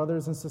fellow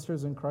brothers and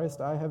sisters in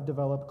Christ, I have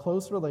developed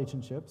close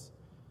relationships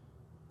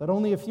that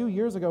only a few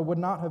years ago would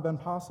not have been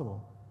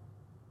possible.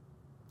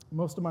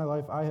 Most of my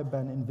life, I have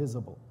been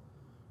invisible.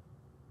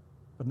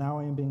 But now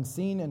I am being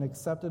seen and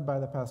accepted by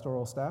the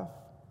pastoral staff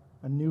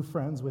and new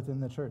friends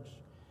within the church.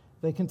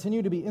 They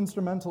continue to be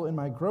instrumental in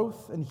my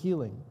growth and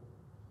healing.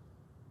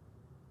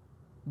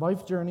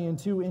 Life Journey and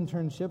 2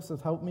 internships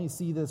have helped me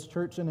see this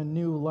church in a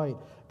new light.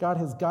 God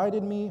has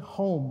guided me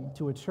home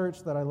to a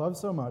church that I love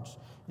so much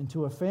and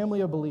to a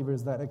family of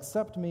believers that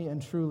accept me and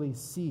truly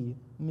see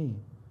me.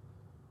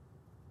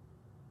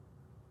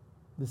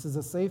 This is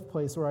a safe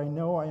place where I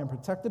know I am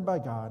protected by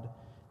God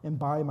and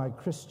by my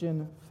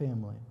Christian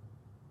family.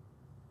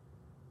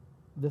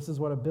 This is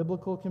what a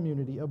biblical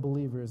community of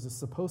believers is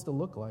supposed to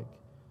look like.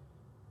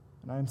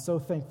 And I am so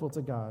thankful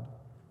to God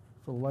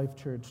for Life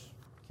Church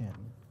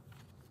Canton.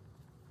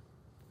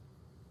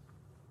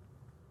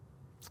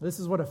 This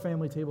is what a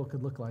family table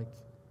could look like.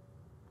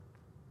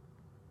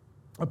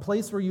 A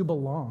place where you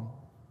belong.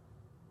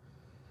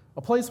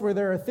 A place where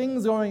there are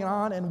things going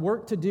on and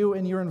work to do,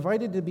 and you're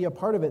invited to be a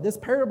part of it. This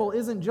parable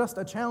isn't just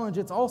a challenge,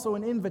 it's also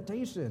an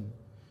invitation.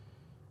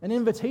 An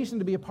invitation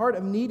to be a part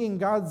of needing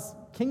God's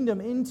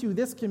kingdom into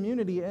this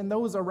community and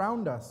those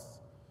around us.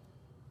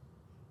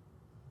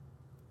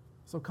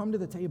 So come to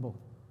the table.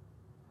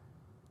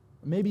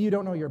 Maybe you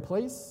don't know your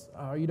place,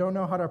 or you don't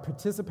know how to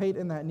participate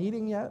in that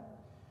needing yet,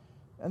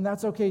 and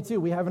that's okay too.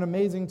 We have an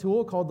amazing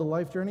tool called the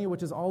Life Journey,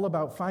 which is all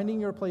about finding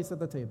your place at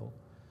the table,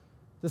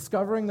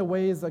 discovering the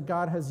ways that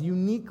God has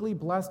uniquely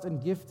blessed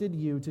and gifted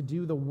you to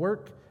do the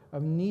work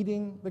of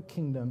needing the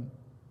kingdom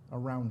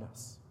around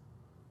us.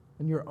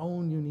 in your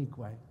own unique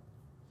way.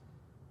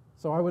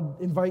 So I would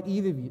invite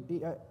either of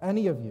you,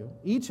 any of you,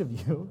 each of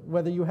you,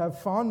 whether you have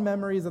fond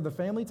memories of the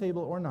family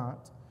table or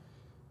not,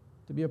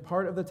 to be a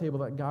part of the table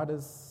that God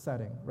is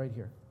setting right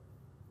here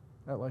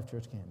at Life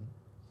Church Canton.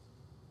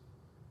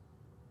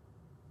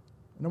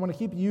 And I want to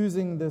keep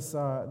using this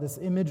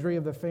imagery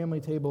of the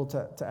family table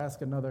to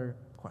ask another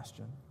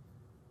question.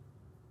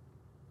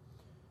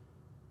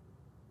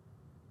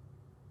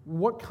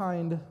 What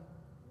kind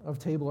of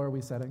table are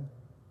we setting?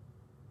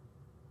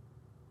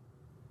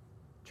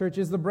 Church,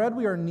 is the bread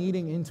we are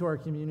kneading into our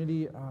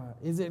community,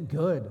 is it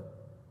good?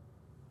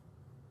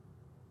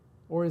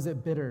 Or is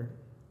it bitter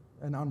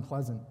and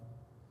unpleasant?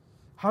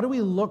 How do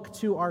we look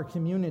to our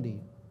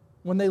community?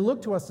 When they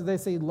look to us, do they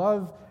see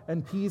love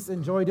and peace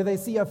and joy? Do they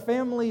see a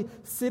family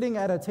sitting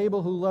at a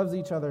table who loves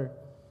each other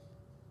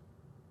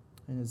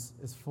and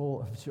is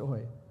full of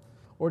joy?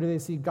 Or do they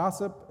see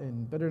gossip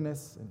and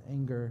bitterness and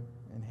anger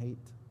and hate?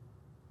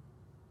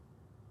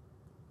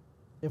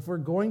 If we're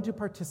going to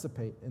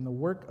participate in the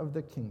work of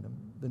the kingdom,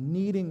 the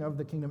kneading of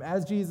the kingdom,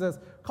 as Jesus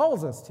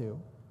calls us to,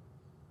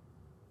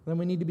 then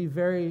we need to be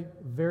very,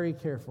 very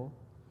careful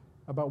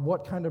about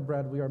what kind of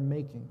bread we are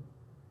making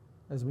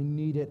as we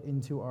knead it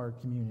into our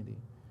community.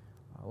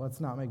 Let's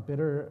not make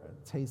bitter,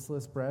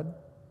 tasteless bread.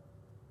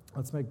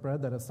 Let's make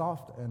bread that is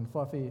soft and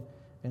fluffy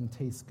and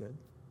tastes good.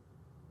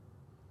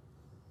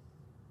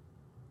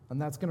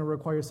 And that's going to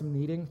require some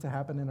kneading to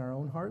happen in our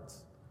own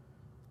hearts.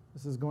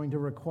 This is going to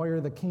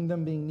require the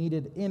kingdom being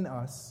kneaded in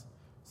us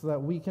so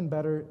that we can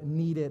better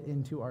knead it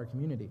into our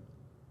community.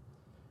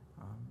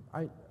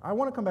 I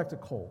want to come back to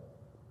Cole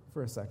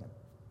for a second.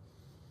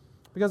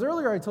 Because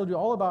earlier I told you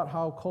all about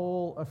how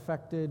Cole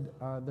affected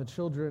the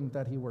children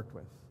that he worked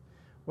with.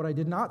 What I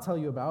did not tell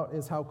you about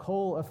is how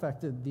Cole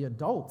affected the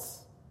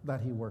adults that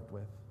he worked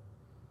with.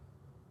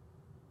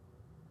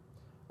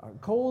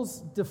 Cole's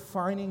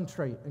defining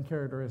trait and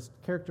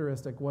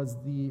characteristic was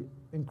the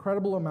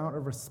incredible amount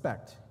of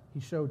respect he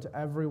showed to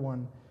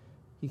everyone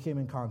he came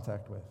in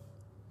contact with.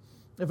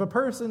 If a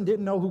person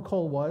didn't know who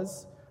Cole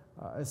was,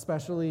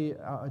 especially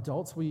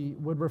adults, we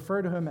would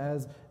refer to him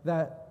as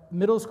that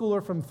middle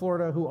schooler from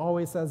Florida who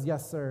always says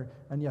yes, sir,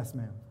 and yes,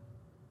 ma'am.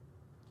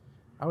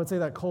 I would say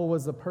that Cole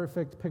was the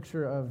perfect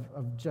picture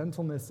of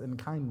gentleness and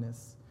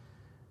kindness.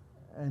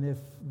 And if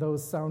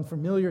those sound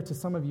familiar to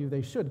some of you,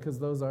 they should, because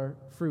those are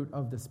fruit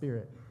of the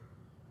Spirit.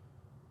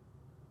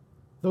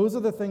 Those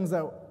are the things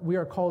that we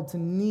are called to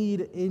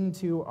knead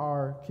into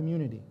our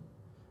community.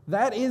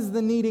 That is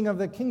the kneading of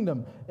the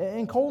kingdom.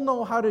 And Cole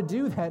knew how to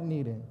do that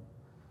kneading.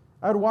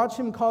 I would watch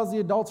him cause the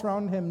adults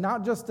around him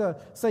not just to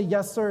say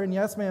yes, sir, and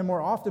yes, ma'am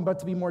more often, but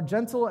to be more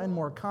gentle and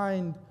more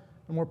kind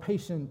and more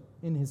patient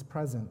in his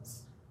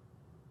presence,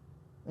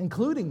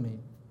 including me.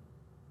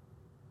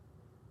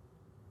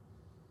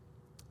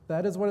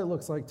 That is what it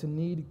looks like to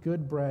knead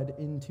good bread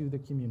into the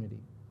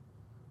community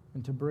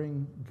and to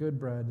bring good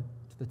bread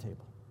to the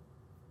table.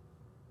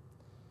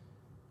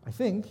 I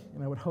think,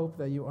 and I would hope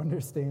that you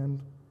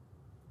understand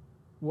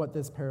what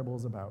this parable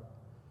is about.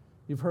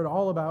 You've heard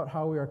all about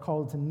how we are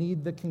called to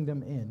knead the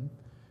kingdom in,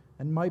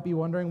 and might be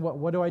wondering,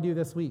 what do I do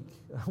this week?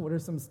 What are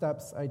some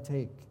steps I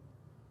take?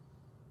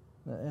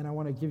 And I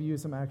want to give you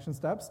some action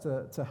steps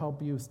to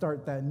help you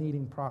start that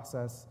kneading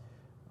process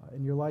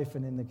in your life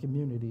and in the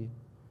community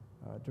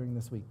during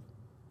this week.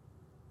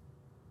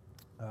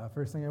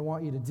 First thing I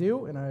want you to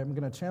do, and I'm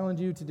going to challenge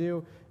you to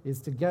do,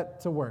 is to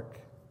get to work.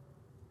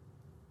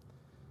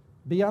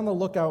 Be on the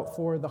lookout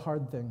for the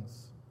hard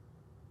things,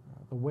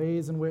 the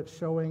ways in which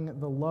showing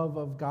the love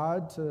of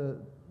God to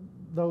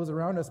those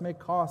around us may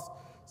cost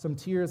some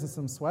tears and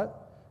some sweat,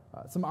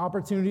 some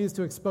opportunities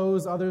to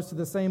expose others to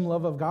the same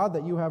love of God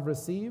that you have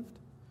received.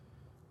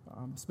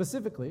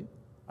 Specifically,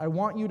 I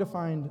want you to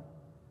find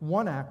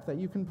one act that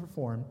you can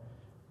perform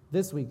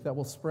this week that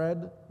will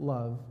spread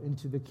love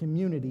into the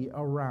community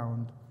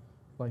around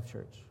Life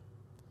Church.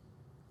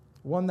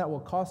 One that will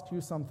cost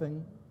you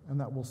something and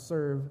that will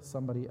serve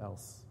somebody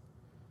else.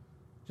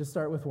 Just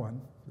start with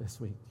one this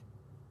week.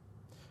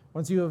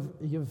 Once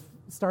you've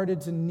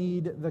started to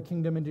knead the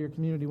kingdom into your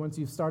community, once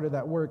you've started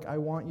that work, I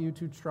want you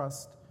to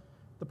trust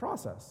the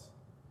process.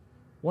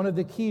 One of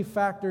the key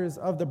factors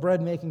of the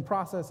bread-making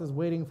process is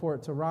waiting for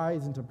it to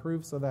rise into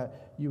proof so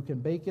that you can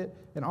bake it.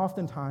 And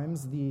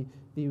oftentimes, the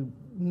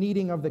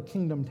kneading of the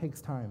kingdom takes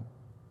time.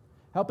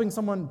 Helping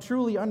someone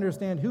truly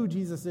understand who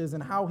Jesus is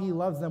and how he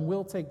loves them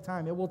will take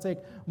time. It will take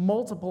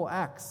multiple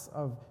acts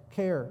of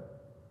care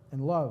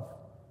and love.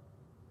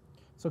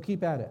 So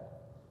keep at it.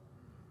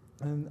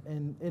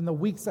 And in the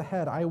weeks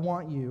ahead, I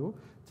want you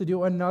to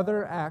do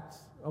another act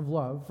of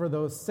love for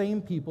those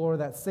same people or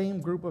that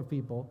same group of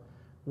people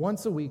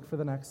once a week for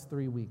the next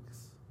 3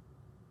 weeks.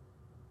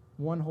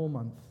 One whole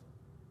month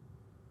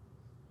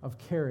of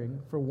caring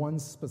for one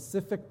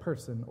specific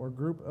person or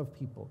group of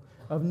people,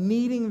 of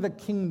kneading the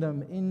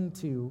kingdom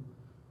into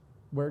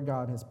where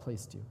God has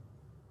placed you.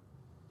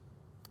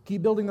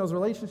 Keep building those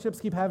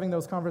relationships, keep having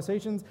those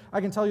conversations.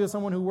 I can tell you as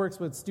someone who works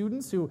with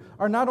students who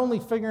are not only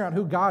figuring out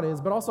who God is,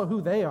 but also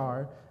who they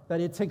are, that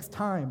it takes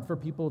time for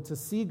people to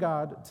see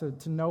God,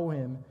 to know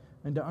him,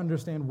 and to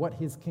understand what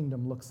his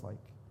kingdom looks like.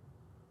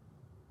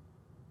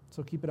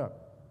 So keep it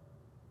up.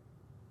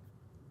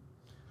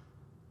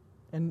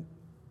 And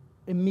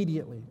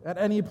immediately, at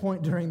any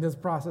point during this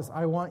process,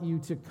 I want you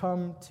to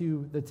come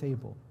to the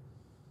table.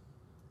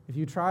 If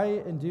you try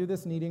and do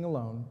this kneading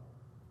alone,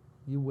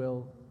 you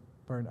will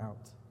burn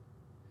out.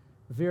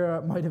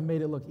 Vera might have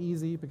made it look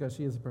easy because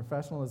she is a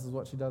professional. This is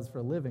what she does for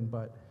a living,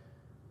 but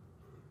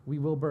we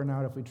will burn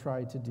out if we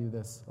try to do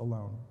this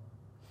alone.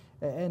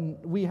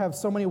 And we have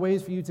so many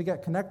ways for you to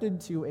get connected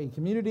to a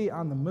community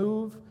on the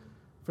move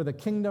for the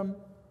kingdom.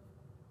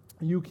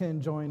 You can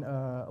join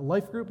a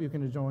life group. You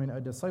can join a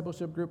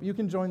discipleship group. You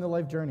can join the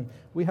life journey.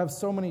 We have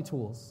so many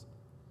tools.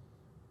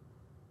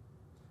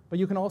 But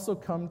you can also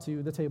come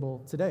to the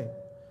table today.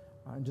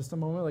 In just a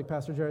moment, like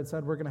Pastor Jared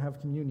said, we're going to have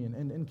communion.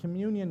 And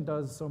communion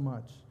does so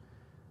much.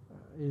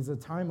 It is a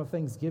time of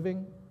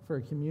thanksgiving for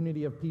a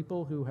community of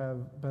people who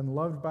have been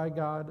loved by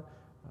God,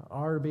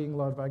 are being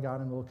loved by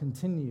God, and will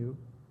continue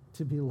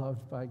to be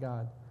loved by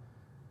God.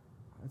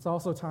 It's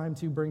also time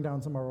to bring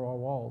down some of our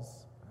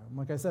walls.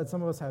 Like I said,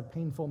 some of us have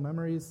painful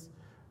memories.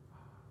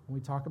 When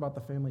we talk about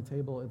the family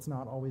table, it's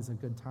not always a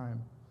good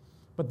time.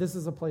 But this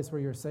is a place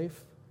where you're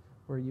safe,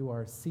 where you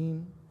are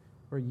seen,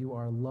 where you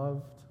are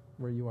loved,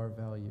 where you are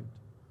valued.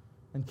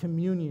 And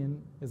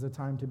communion is a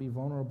time to be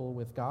vulnerable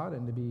with God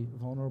and to be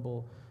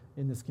vulnerable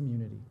in this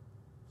community.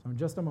 So in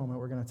just a moment,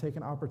 we're going to take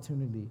an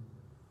opportunity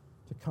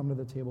to come to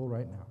the table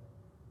right now.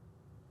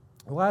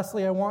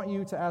 Lastly, I want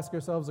you to ask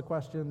yourselves a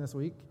question this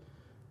week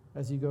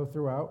as you go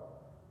throughout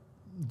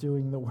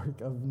doing the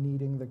work of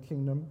kneading the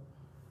kingdom.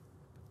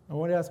 I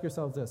want you to ask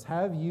yourselves this: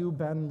 have you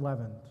been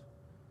leavened?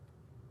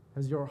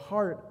 Has your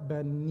heart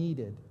been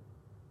kneaded?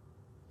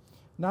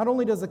 Not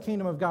only does the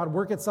kingdom of God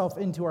work itself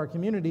into our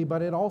community,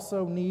 but it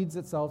also kneads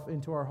itself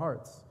into our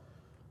hearts.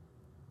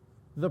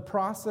 The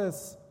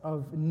process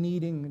of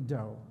kneading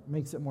dough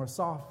makes it more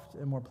soft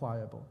and more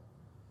pliable.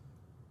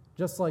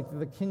 Just like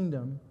the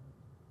kingdom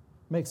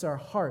makes our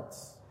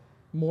hearts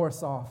more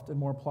soft and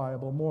more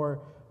pliable, more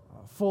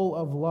full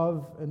of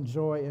love and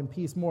joy and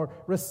peace, more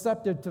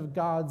receptive to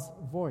God's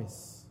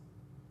voice.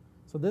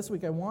 So this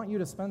week, I want you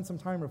to spend some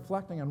time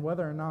reflecting on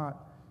whether or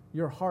not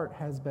your heart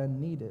has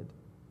been kneaded.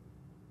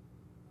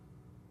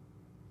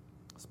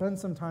 Spend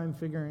some time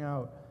figuring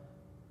out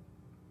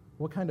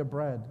what kind of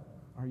bread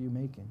are you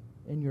making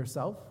in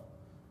yourself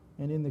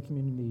and in the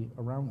community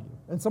around you.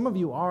 And some of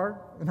you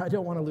are, and I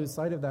don't want to lose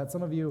sight of that.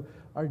 Some of you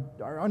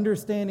are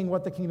understanding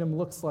what the kingdom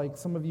looks like.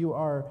 Some of you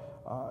are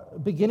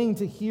beginning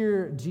to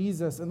hear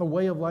Jesus and the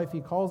way of life he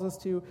calls us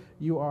to.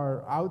 You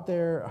are out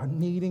there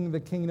kneading the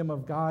kingdom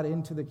of God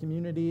into the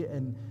community,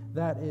 and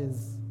that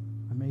is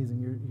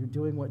amazing. You're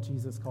doing what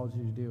Jesus called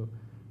you to do.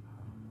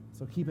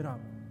 So keep it up.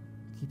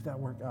 Keep that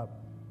work up.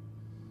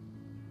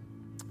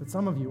 But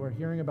some of you are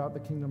hearing about the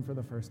kingdom for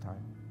the first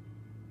time.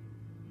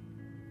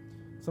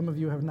 Some of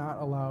you have not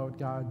allowed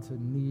God to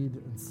knead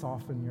and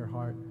soften your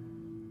heart.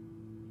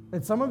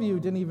 And some of you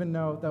didn't even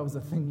know that was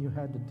a thing you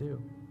had to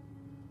do.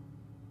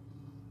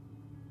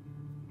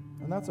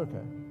 And that's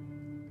okay,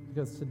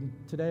 because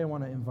today I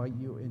want to invite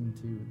you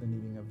into the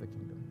kneading of the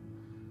kingdom.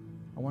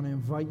 I want to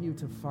invite you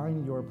to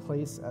find your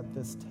place at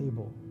this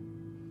table,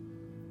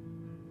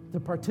 to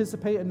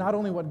participate in not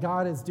only what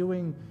God is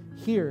doing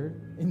here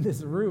in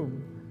this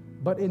room,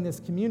 but in this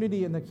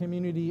community and the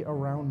community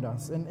around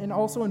us. And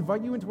also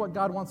invite you into what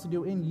God wants to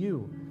do in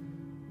you,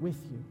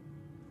 with you,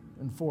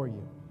 and for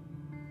you.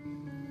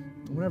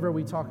 Whenever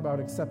we talk about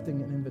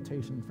accepting an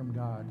invitation from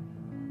God,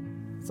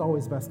 it's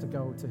always best to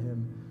go to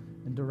him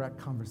in direct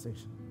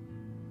conversation.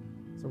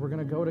 So we're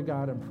going to go to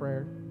God in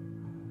prayer,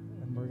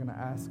 and we're going to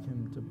ask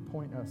him to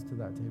point us to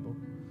that table.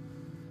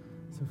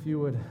 So if you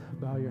would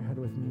bow your head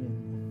with me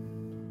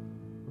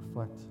and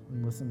reflect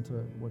and listen to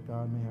what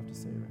God may have to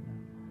say right now.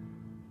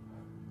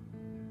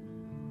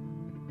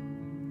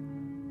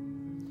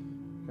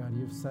 God,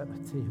 you've set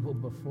a table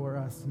before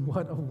us, and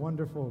what a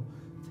wonderful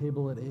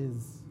table it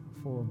is,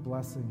 full of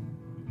blessing,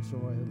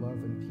 joy, love,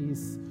 and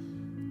peace,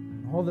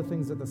 and all the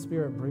things that the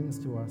Spirit brings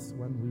to us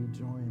when we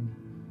join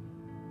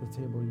the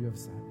table you have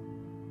set.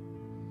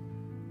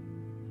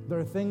 There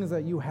are things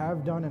that you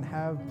have done and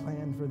have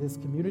planned for this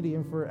community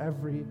and for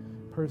every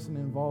person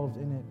involved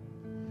in it.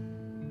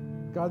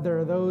 God, there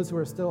are those who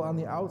are still on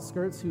the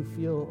outskirts who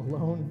feel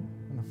alone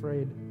and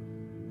afraid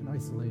and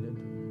isolated.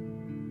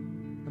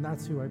 And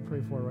that's who I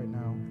pray for right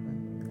now,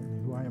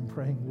 and who I am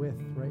praying with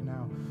right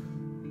now.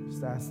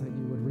 Just ask that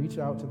you would reach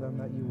out to them,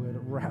 that you would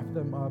wrap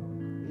them up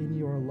in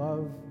your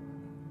love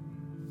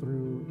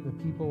through the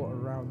people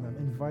around them.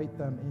 Invite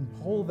them in,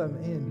 pull them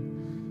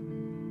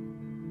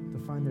in to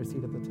find their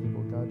seat at the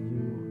table. God,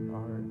 you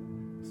are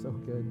so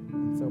good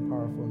and so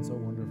powerful and so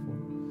wonderful.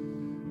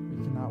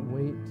 We cannot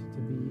wait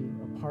to be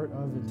a part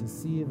of and to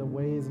see the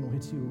ways in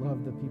which you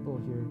love the people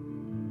here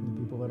and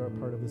the people that are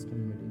part of this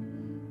community.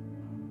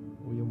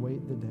 We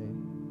await the day,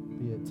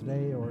 be it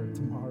today or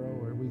tomorrow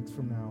or weeks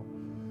from now,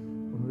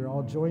 when we're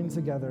all joined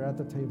together at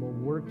the table,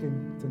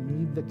 working to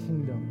knead the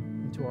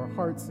kingdom into our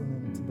hearts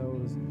and into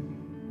those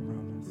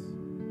around us.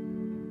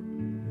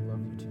 We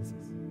love you,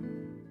 Jesus.